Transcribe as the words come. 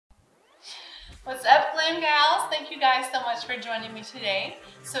What's up, Glam Gals? Thank you guys so much for joining me today.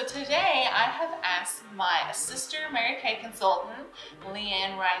 So today I have asked my sister Mary Kay consultant,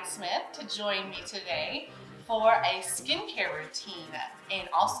 Leanne Wright-Smith, to join me today for a skincare routine. And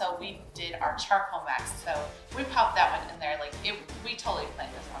also we did our charcoal mask. So we popped that one in there. We totally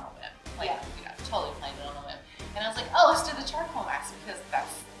planned this on a whim. Totally planned it on a whim. And I was like, oh, let's do the charcoal mask because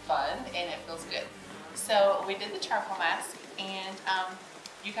that's fun and it feels good. So we did the charcoal mask, and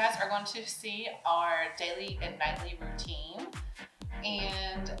you guys are going to see our daily and nightly routine.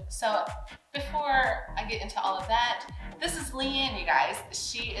 And so before I get into all of that, this is Leanne, you guys.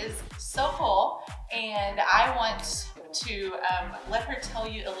 She is so cool, and I want to let her tell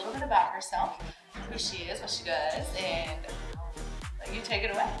you a little bit about herself, who she is, what she does, and you take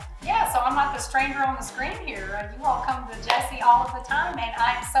it away. Yeah, so I'm not the stranger on the screen here. You all come to Jessy all of the time, and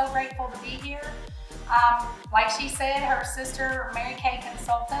I'm so grateful to be here. Like she said, her sister, Mary Kay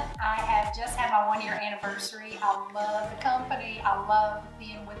consultant, I have just had my 1-year anniversary. I love the company. I love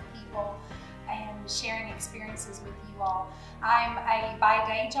being with people and sharing experiences with you all. By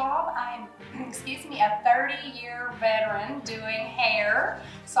day job, I'm, excuse me, a 30-year veteran doing hair.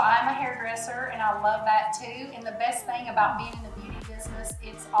 So I'm a hairdresser, and I love that too. And the best thing about being in the beauty business,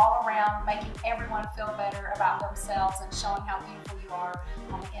 it's all around making everyone feel better about themselves and showing how beautiful you are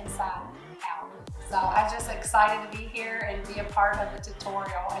on the inside and out. So I'm just excited to be here and be a part of the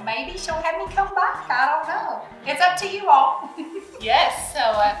tutorial. And maybe she'll have me come back. I don't know. It's up to you all. Yes, so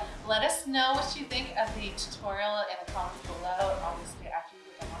let us know what you think of the tutorial in the comments below, obviously after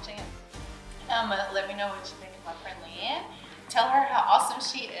you're done watching it. Let me know what you think of my friend Leanne. Tell her how awesome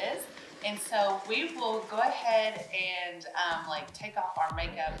she is. And so we will go ahead and take off our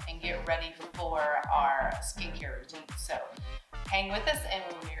makeup and get ready for our skincare routine. So hang with us and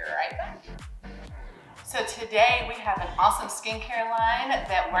we'll be right back. So today we have an awesome skincare line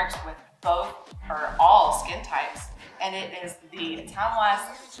that works with both or all skin types, and it is the TimeWise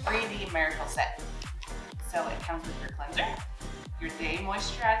 3D Miracle Set. So it comes with your cleanser, your day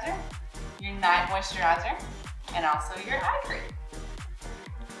moisturizer, your night moisturizer, and also your eye cream.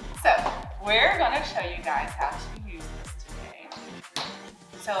 So we're going to show you guys how to use this today.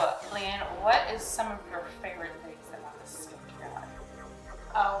 So Leanne, what is some of your favorite things about this skincare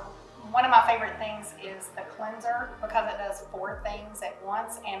line? One of my favorite things is the cleanser because it does 4 things at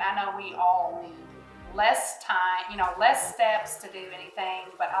once, and I know we all need less time, less steps to do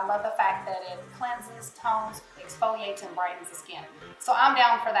anything, but I love the fact that it cleanses, tones, exfoliates, and brightens the skin. So I'm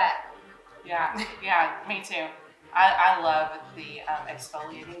down for that. Yeah, me too. I love the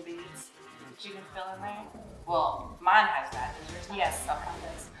exfoliating beads that you can fill in there. Well, mine has that. Does yours have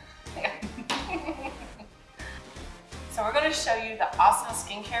Yes, that? Okay. So we're going to show you the awesome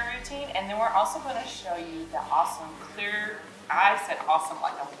skincare routine, and then we're also going to show you the awesome clear. I said awesome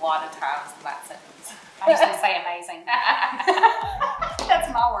like a lot of times in that sentence. I used to say amazing.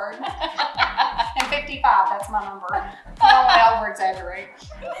 That's my word. And 55, that's my number. I don't want to over-exaggerate.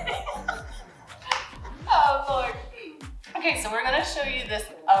 Oh Lord. Okay, so we're going to show you this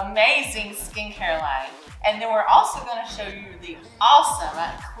amazing skincare line, and then we're also going to show you the awesome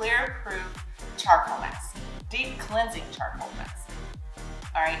clear proof charcoal mask. Deep cleansing charcoal mask.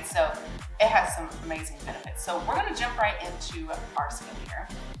 All right, so it has some amazing benefits. So we're gonna jump right into our skincare,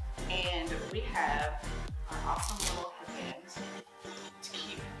 and we have our awesome little headbands to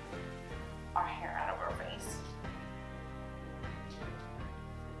keep our hair out of our face.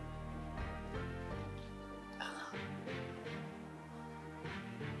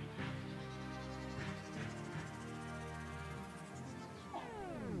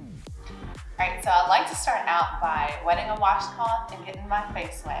 All right, so I like to start out by wetting a washcloth and getting my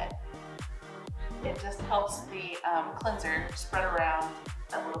face wet. It just helps the cleanser spread around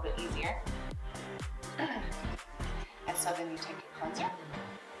a little bit easier. And so then you take your cleanser,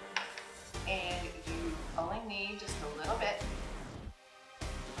 and you only need just a little bit,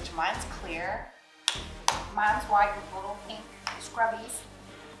 which mine's clear. Mine's white with little pink scrubbies.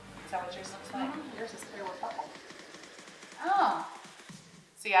 Is that what yours looks like? Yours is clear with purple. Oh.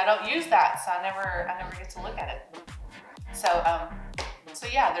 See, I don't use that, so I never get to look at it. So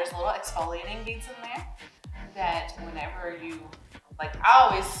yeah, there's little exfoliating beads in there that whenever you, I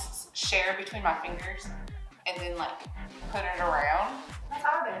always share between my fingers and then put it around. That's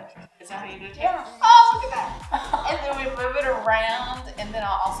how I do. Is that how you do it? Yeah. Oh, look at that. And then we move it around, and then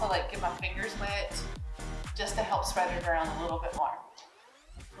I'll also get my fingers wet just to help spread it around a little bit more.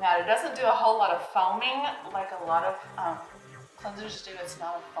 Now, it doesn't do a whole lot of foaming like a lot of cleansers do. It's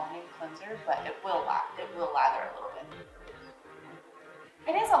not a foaming cleanser, but it will lather a little bit.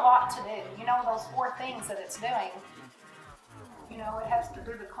 It is a lot to do. Those 4 things that it's doing. You know, it has to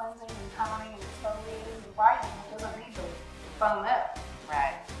do the cleansing and toning and exfoliating and brightening. It doesn't need to foam up.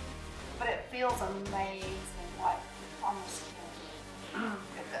 Right. But it feels amazing, like on the skin.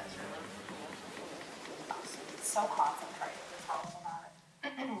 It does really. Awesome. It's so concentrated. That's all about it.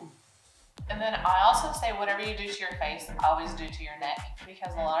 And then I also say whatever you do to your face, always do to your neck,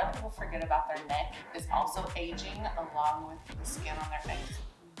 because a lot of people forget about their neck is also aging along with the skin on their face.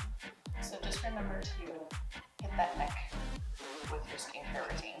 So just remember to hit that neck with your skincare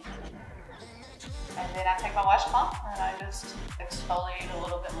routine. And then I take my washcloth and I just exfoliate a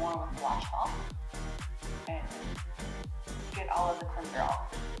little bit more with the washcloth and get all of the cleanser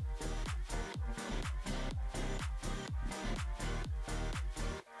off.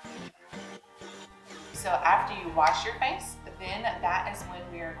 So after you wash your face, then that is when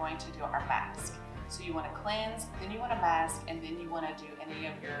we are going to do our mask. So you want to cleanse, then you want to mask, and then you want to do any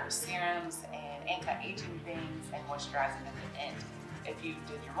of your serums and anti-aging things and moisturizing at the end. If you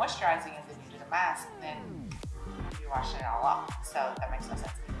did your moisturizing and then you did a mask, then you're washing it all off. So that makes no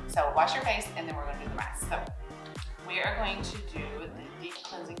sense. So wash your face and then we're going to do the mask. So we are going to do the deep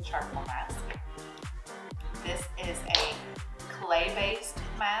cleansing charcoal mask. This is a clay-based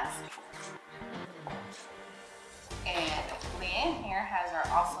mask. And Leanne here has our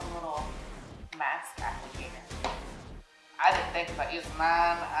awesome little mask applicator. I didn't think about using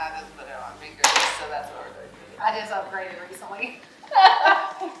mine, I just put it on my fingers, so that's what we're doing. I just upgraded recently.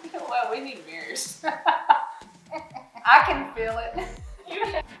 Well, we need mirrors. I can feel it.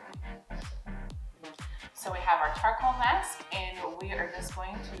 So we have our charcoal mask, and we are just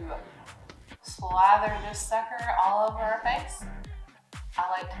going to slather this sucker all over our face. I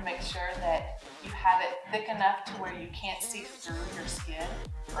like to make sure that you have it thick enough to where you can't see through your skin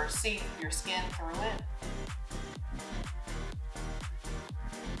or see your skin through it.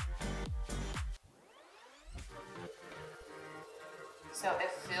 So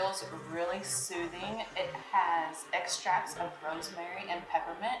it feels really soothing. It has extracts of rosemary and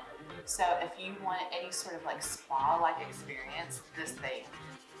peppermint. So if you want any sort of like spa-like experience, this thing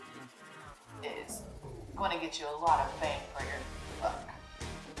is going to get you a lot of bang for your buck.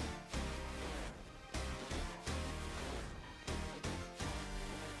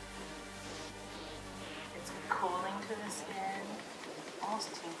 Cooling to the skin,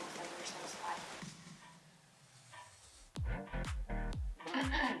 almost tingles like you're so slight.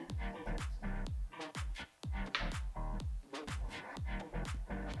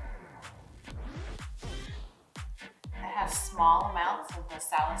 It has small amounts of the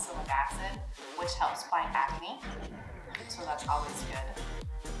salicylic acid, which helps fight acne, so that's always good.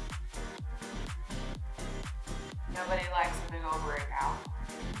 Nobody likes a big old breakout.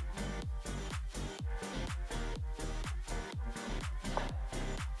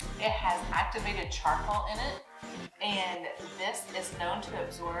 It has activated charcoal in it, and this is known to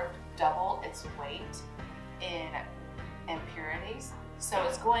absorb double its weight in impurities. So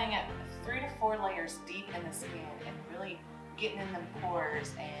it's going 3 to 4 layers deep in the skin and really getting in the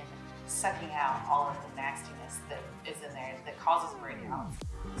pores and sucking out all of the nastiness that is in there that causes breakouts.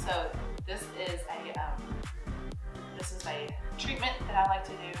 So this is a treatment that I like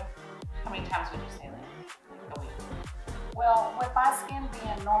to do. How many times would you say, Lynn? A week? Well, with my skin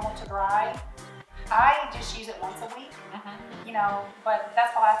being normal to dry, I just use it once a week, you know, but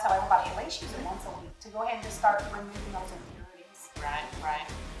that's why I tell everybody at least use it once a week to go ahead and just start removing those impurities. Right, right.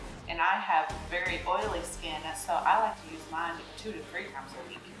 And I have very oily skin, so I like to use mine 2 to 3 times a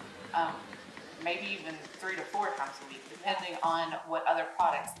week. Maybe even 3 to 4 times a week, depending on what other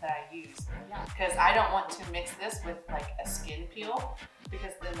products that I use. Because I don't want to mix this with like a skin peel,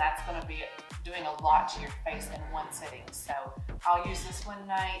 because then that's going to be doing a lot to your face in one sitting. So I'll use this one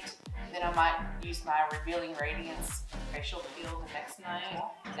night, then I might use my Revealing Radiance facial peel the next night,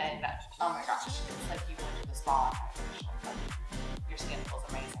 and oh my gosh, it's like you went to the spa and had a facial. Your skin feels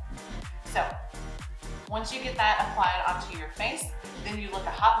amazing. So once you get that applied onto your face, then you look a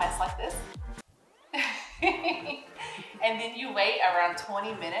hot mess like this. And then you wait around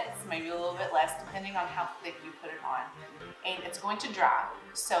 20 minutes, maybe a little bit less, depending on how thick you put it on. And it's going to dry.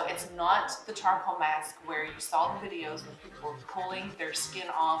 So it's not the charcoal mask where you saw the videos with people pulling their skin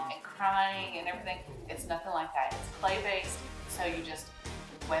off and crying and everything. It's nothing like that. It's clay-based, so you just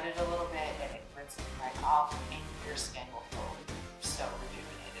wet it a little bit and it rinses right off, and your skin will feel so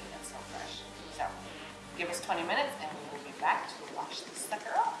rejuvenated and so fresh. So give us 20 minutes and we will be back to wash this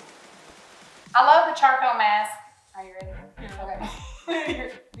sucker off. I love the charcoal mask. Are you ready?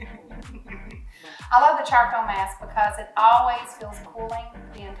 Okay. I love the charcoal mask because it always feels cooling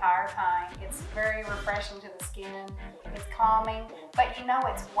the entire time. It's very refreshing to the skin. It's calming, but you know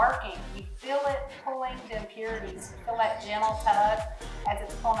it's working. You feel it pulling the impurities. You feel that gentle tug as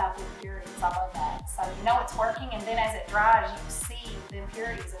it's pulling out the impurities. I love that. So you know it's working, and then as it dries, you see the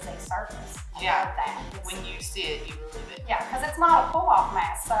impurities as they surface. Yeah. I love that. When you see it, you believe it. Yeah, because it's not a pull-off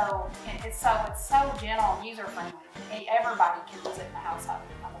mask, so it's so gentle and user-friendly. Everybody can use it in the household.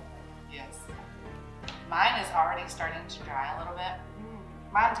 I love it. Yes. Mine is already starting to dry a little bit.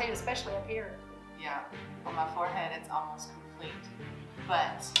 Mine too, especially up here. Yeah, on my forehead it's almost complete.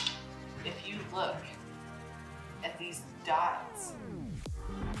 But if you look at these dots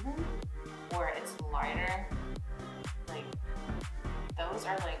where it's lighter, like those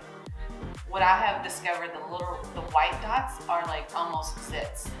are like, what I have discovered, the white dots are like almost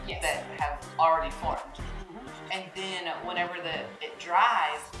zits that have already formed. And then whenever it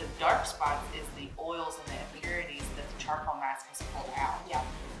dries, the dark spots is the oils and the impurities that the charcoal mask has pulled out. Yeah.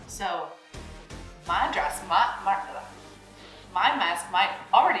 So my mask might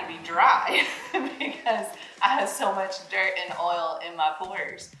already be dry because I have so much dirt and oil in my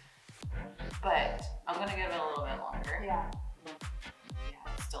pores. But I'm gonna give it a little bit longer. Yeah.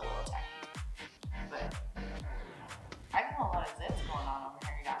 Yeah, it's still a little tacky. But I got a lot of zits going on over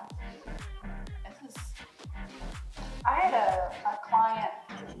here, guys. I had a client,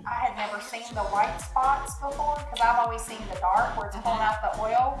 I had never seen the white spots before because I've always seen the dark where it's pulling out the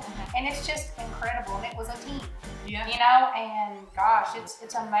oil, and it's just incredible, and it was a teen, you know, and gosh,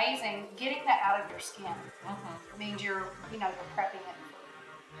 it's amazing. Getting that out of your skin means you're prepping it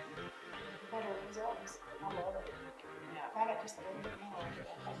for better results. I love it. Yeah. I got just a little bit more.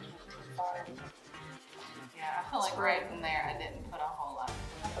 Yeah, I feel like right in there I didn't put a whole lot.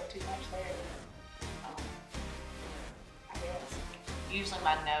 I put too much there. Usually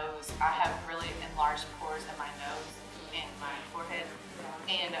my nose, I have really enlarged pores in my nose and my forehead,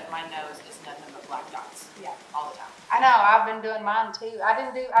 and my nose is nothing but black dots. Yeah, all the time. I know, I've been doing mine too.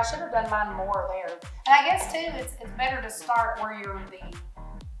 I should have done mine more there. And I guess too, it's better to start where you're the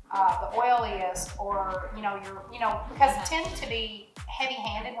oiliest, or because it tends to be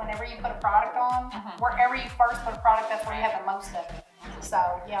heavy-handed whenever you put a product on. Wherever you first put a product, that's where you have the most of it.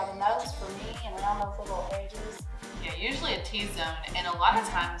 So yeah, the nose for me and around those little edges. Yeah, usually a T-zone, and a lot of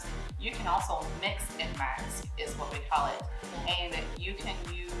times you can also mix and mask is what we call it. And you can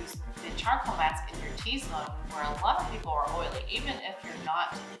use the charcoal mask in your T-zone where a lot of people are oily. Even if you're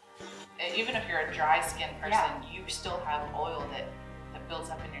a dry skin person, you still have oil that builds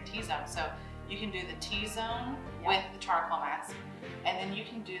up in your T-zone. So you can do the T-zone with the charcoal mask, and then you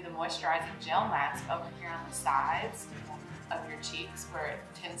can do the moisturizing gel mask over here on the sides of your cheeks where it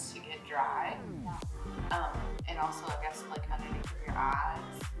tends to get dry. And also I guess like underneath of your eyes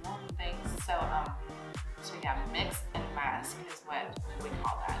and things. So yeah, mix and mask is what we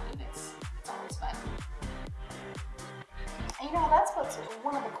call that, and it's always fun. And that's what's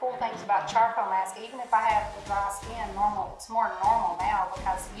one of the cool things about charcoal mask. Even if I have the dry skin, it's more normal now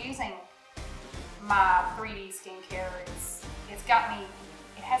because using my 3D skincare,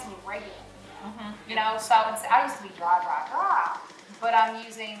 it has me radiant. So I used to be dry, but I'm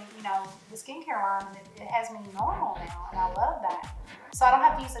using, the skincare line, and it has me normal now, and I love that. So I don't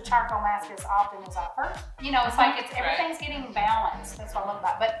have to use the charcoal mask as often as I first. It's like everything's getting balanced. That's what I love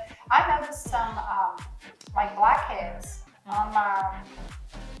about it. But I noticed some like blackheads on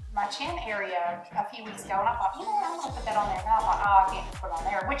my chin area a few weeks ago, and I thought, I'm gonna put that on there. And I thought, I can't just put it on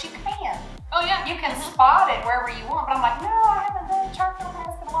there, which you can. Oh yeah. You can spot it wherever you want, but I'm like, no, I haven't done a charcoal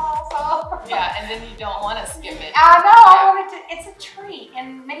mask in a while, so. Yeah, and then you don't want to skip it. I know, it's a treat,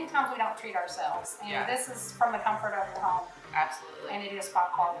 and many times we don't treat ourselves. And this is from the comfort of your home. Absolutely. And it is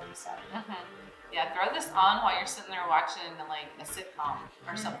spot quality, so. Yeah, throw this on while you're sitting there watching like a sitcom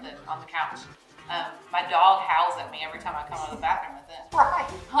or something on the couch. My dog howls at me every time I come out of the bathroom with it. Right.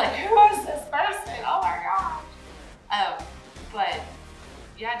 Like, who is this person? Oh my gosh. But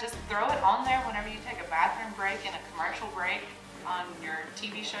yeah, just throw it on there whenever you take a bathroom break and a commercial break on your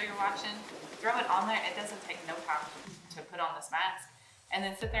TV show you're watching. Throw it on there. It doesn't take no time to put on this mask. And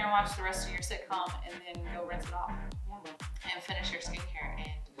then sit there and watch the rest of your sitcom, and then go rinse it off. And finish your skincare,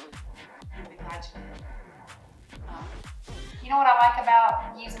 and you'll be glad you did. You know what I like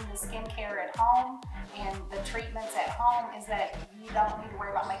about using the skincare at home and the treatments at home is that you don't need to worry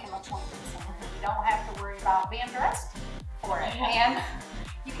about making appointments. You don't have to worry about being dressed for it, and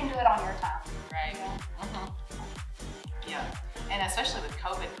you can do it on your time. Right. Yeah, and especially with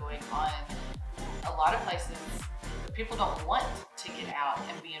COVID going on, a lot of places, people don't want to get out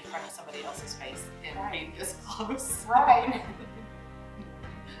and be in front of somebody else's face and be this close. Right.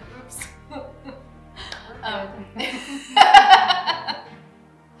 Oops.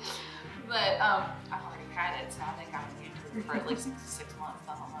 But I've already had it, so I think I'm immune to it for at least 6 months.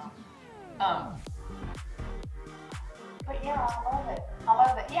 I don't know. But yeah, I love it. I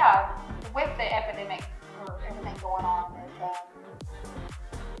love it. Yeah, with the epidemic or everything going on,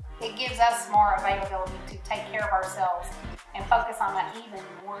 it gives us more availability to take care of ourselves and focus on that even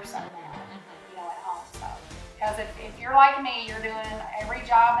more so now, you know, at home. So, because if you're like me, you're doing every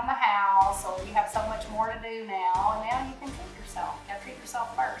job in the house, or you have so much more to do now, and now you can treat yourself. You gotta treat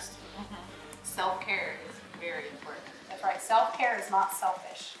yourself first. Self-care is very important. That's right. Self-care is not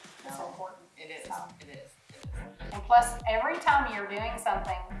selfish. It's important. It is. So. It is. And plus, every time you're doing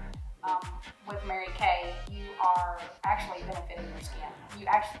something with Mary Kay, you are actually benefiting your skin. You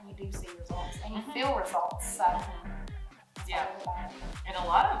do see results, and you feel results. So, yeah. And a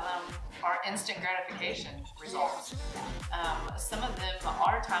lot of them are instant gratification results. Yeah. Some of them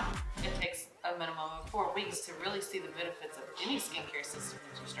are time. It takes a minimum of 4 weeks to really see the benefits of any skincare system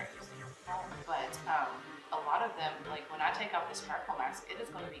that you start using. But a lot of them, like when I take off this charcoal mask, it is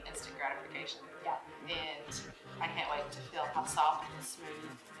going to be instant gratification. Yeah. And I can't wait to feel how soft and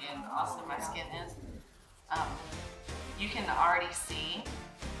smooth and awesome my skin is. You can already see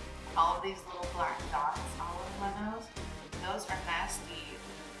all of these little black dots all over my nose. Those are nasty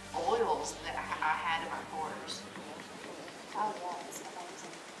oils that I had in my pores. Oh yeah, it's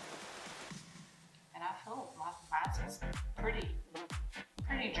amazing. And I feel my mask is pretty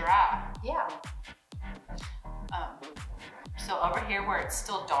dry. Yeah. So over here where it's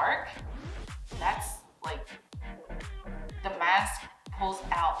still dark, that's like the mask pulls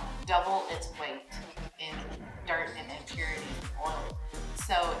out double its weight in dirt and impurities and oil.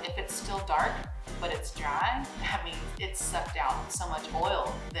 So if it's still dark but it's dry, that means it's sucked out so much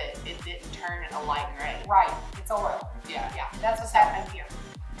oil that it didn't turn a light gray. Right. It's oil. Yeah. Yeah. That's what's happening here.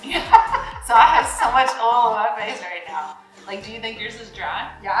 Yeah. So I have so much oil on my face right now. Like, do you think yours is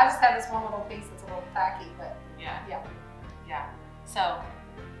dry? Yeah, I just have this one little piece that's a little tacky, but yeah. Yeah. So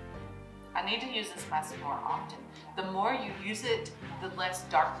I need to use this mask more often. The more you use it, the less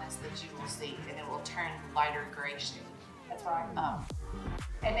darkness that you will see, and it will turn lighter gray shade. That's right.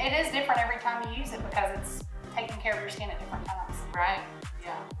 And it is different every time you use it because it's taking care of your skin at different times. Right?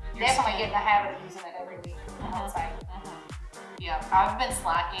 Yeah. Definitely get in the habit of using it every week, I would say. Yeah, I've been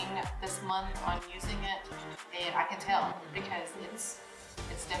slacking this month on using it, and I can tell because it's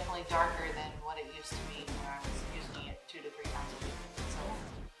definitely darker than what it used to be when I was using it 2 to 3 times a week. So,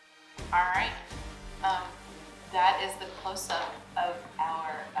 all right, that is the close-up of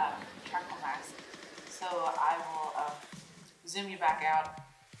our charcoal mask. So I will zoom you back out,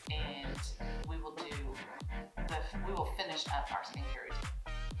 and we will finish up our skincare routine.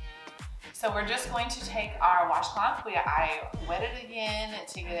 So we're just going to take our washcloth. I wet it again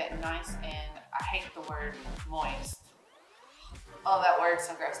to get it nice and, I hate the word moist. Oh, that word's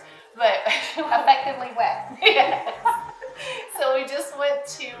so gross. But effectively wet. Yes. So we just went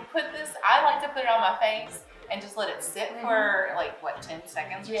to put this, I like to put it on my face and just let it sit for like, what, 10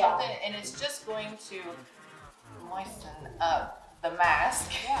 seconds or something? And it's just going to moisten up the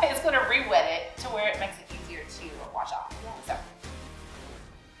mask. Yeah. It's going to re-wet it to where it makes it easier to wash off. So.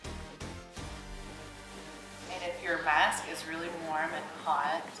 And if your mask is really warm and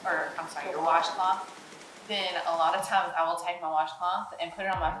hot, or I'm sorry, your washcloth, then a lot of times I will take my washcloth and put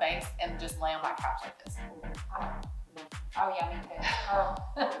it on my face and just lay on my couch like this. Oh yeah, me too. Oh.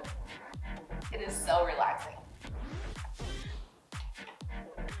 It is so relaxing.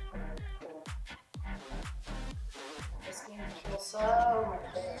 The skin feels so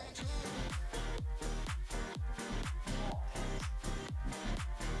much better.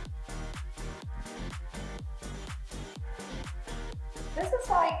 This is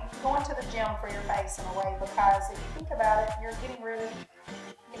like going to the gym for your face in a way, because if you think about it, you're getting rid of,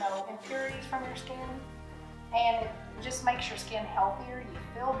 you know, impurities from your skin, and it just makes your skin healthier. You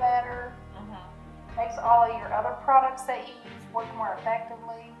feel better. Makes all of your other products that you use work more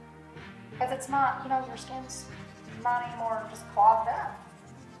effectively, because it's not, you know, your skin's not anymore just clogged up.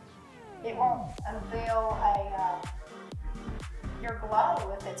 It won't unveil your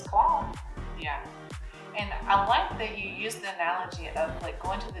glow if it's clogged. Yeah. And I like that you use the analogy of like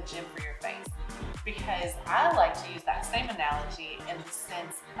going to the gym for your face, because I like to use that same analogy in the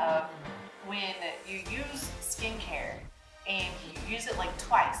sense of when you use skincare and you use it like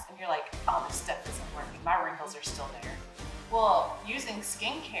twice and you're like, oh, this stuff isn't working, my wrinkles are still there. Well, using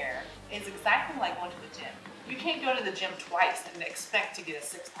skincare is exactly like going to the gym. You can't go to the gym twice and expect to get a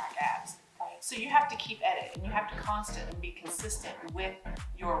 6-pack abs. Right. So you have to keep at it, and you have to constantly be consistent with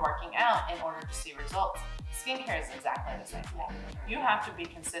your working out in order to see results. Skincare is exactly the same thing. You have to be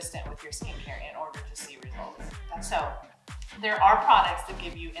consistent with your skincare in order to see results. So there are products that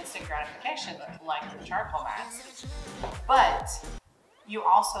give you instant gratification, like the charcoal mask, but you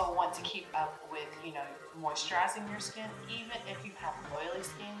also want to keep up with, moisturizing your skin. Even if you have oily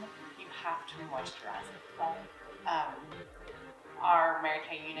skin, you have to moisturize it. Our Mary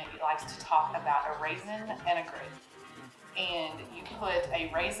Kay unit likes to talk about a raisin and a grape. And you put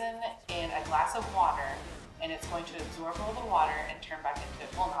a raisin in a glass of water, and it's going to absorb all the water and turn back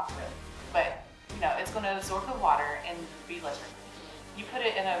into, well, not really, but it's going to absorb the water and be less wrinkly. You put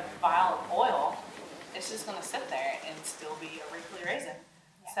it in a vial of oil, it's just going to sit there and still be a wrinkly raisin.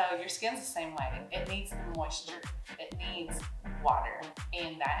 So your skin's the same way. It needs moisture. It needs water,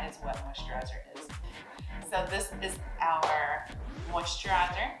 and that is what moisturizer is. So this is our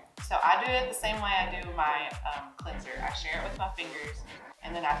moisturizer. So I do it the same way I do my cleanser. I share it with my fingers,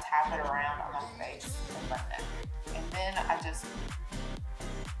 and then I tap it around on my face and like that. And then I just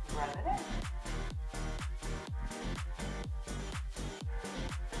rub it in.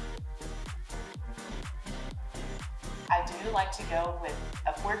 I do like to go with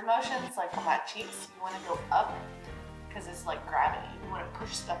upward motions, like on my cheeks. You want to go up because it's like gravity. You want to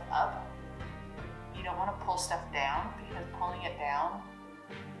push stuff up. You don't want to pull stuff down, because pulling it down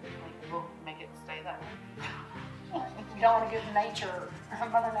will make it stay that way. You don't want to give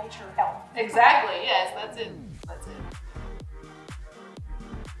Mother Nature help. Exactly, yes, that's it. That's it.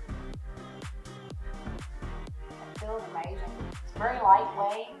 It feels amazing. It's very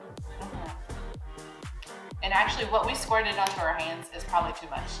lightweight. And actually, what we squirted onto our hands is probably too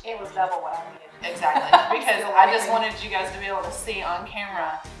much. It was double what I needed. Exactly, because I just wanted you guys to be able to see on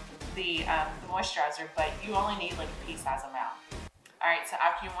camera the moisturizer, but you only need like a pea-size amount. All right, so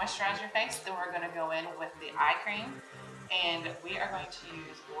after you moisturize your face, then we're going to go in with the eye cream, and we are going to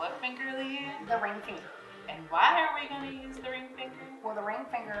use what finger, Leanne? The ring finger. And why are we going to use the ring finger? Well, the ring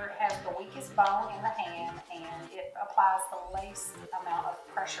finger has the weakest bone in the hand, and it applies the least amount of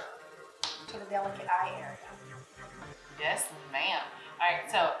pressure to the delicate eye area. Yes, ma'am. All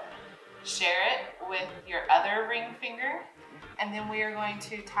right, so share it with your other ring finger, and then we are going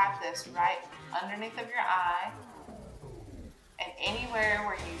to tap this right underneath of your eye, and anywhere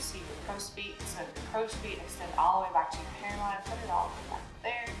where you see your crow's feet. So your crow's feet extend all the way back to your hairline. Put it all back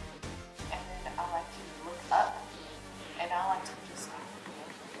there, and then I like to look up, and I like to just.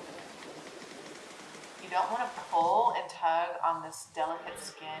 You don't want to pull and tug on this delicate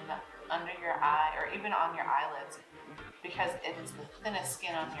skin under your eye or even on your eyelids, because it is the thinnest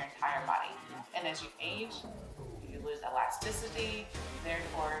skin on your entire body. And as you age, you lose elasticity,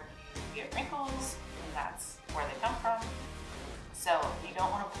 therefore you get wrinkles, and that's where they come from. So you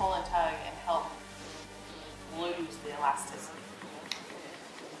don't want to pull and tug and help lose the elasticity.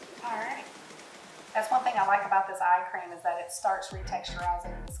 All right. That's one thing I like about this eye cream, is that it starts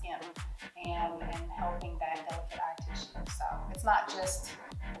retexturizing the skin and helping that delicate eye tissue. So it's not just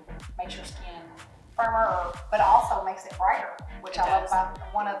makes your skin firmer, but also makes it brighter, which I love about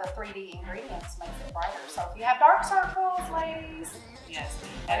one of the 3D ingredients, makes it brighter. So if you have dark circles, ladies. Yes,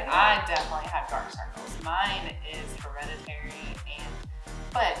 and I definitely have dark circles. Mine is hereditary,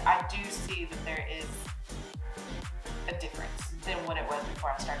 but I do see that there is a difference than what it was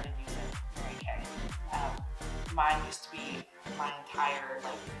before I started using Mary Kay. Mine used to be my entire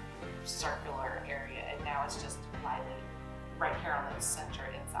circular area, and now it's just lightly right here on the center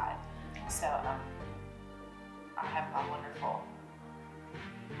inside. So I have my wonderful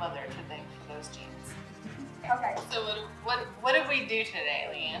mother to thank for those genes. Okay. So what did we do today,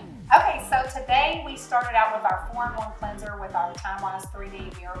 Leanne? Okay, so today we started out with our 4-in-1 cleanser with our TimeWise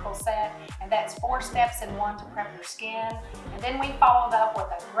 3D Miracle Set, and that's 4 steps in 1 to prep your skin. And then we followed up with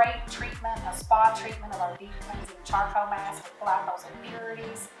a great treatment, a spa treatment of our deep cleansing charcoal mask to pull out those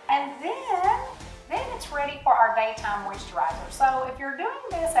impurities. And then it's ready for our daytime moisturizer. So if you're doing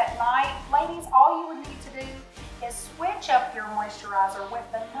this at night, ladies, all you would need to do is switch up your moisturizer with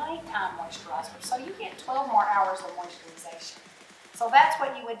the nighttime moisturizer. So you get 12 more hours of moisturization. So that's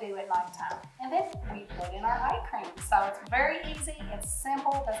what you would do at nighttime. And then we put in our eye cream. So it's very easy, it's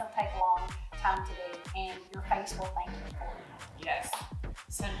simple, doesn't take a long time to do, and your face will thank you for it. Yes.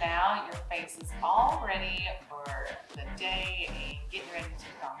 So now your face is all ready for the day and getting ready to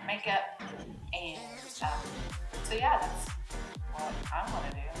put on makeup. And so yeah, that's what I'm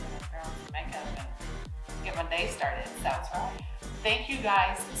gonna do. I'm gonna throw on some makeup and get my day started. So that's right. thank you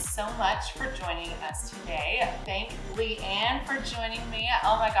guys so much for joining us today. Thank Leanne for joining me.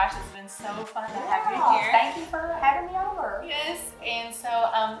 Oh my gosh, it's been so fun to have you here. Thank you for having me over. Yes, and so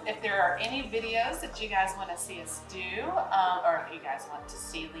if there are any videos that you guys want to see us do, or if you guys want to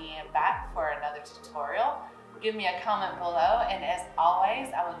see Leanne back for another tutorial, give me a comment below. And as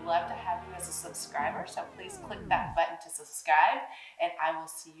always, I would love to have you as a subscriber, so please click that button to subscribe, and I will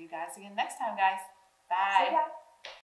see you guys again next time, guys. Bye. See ya.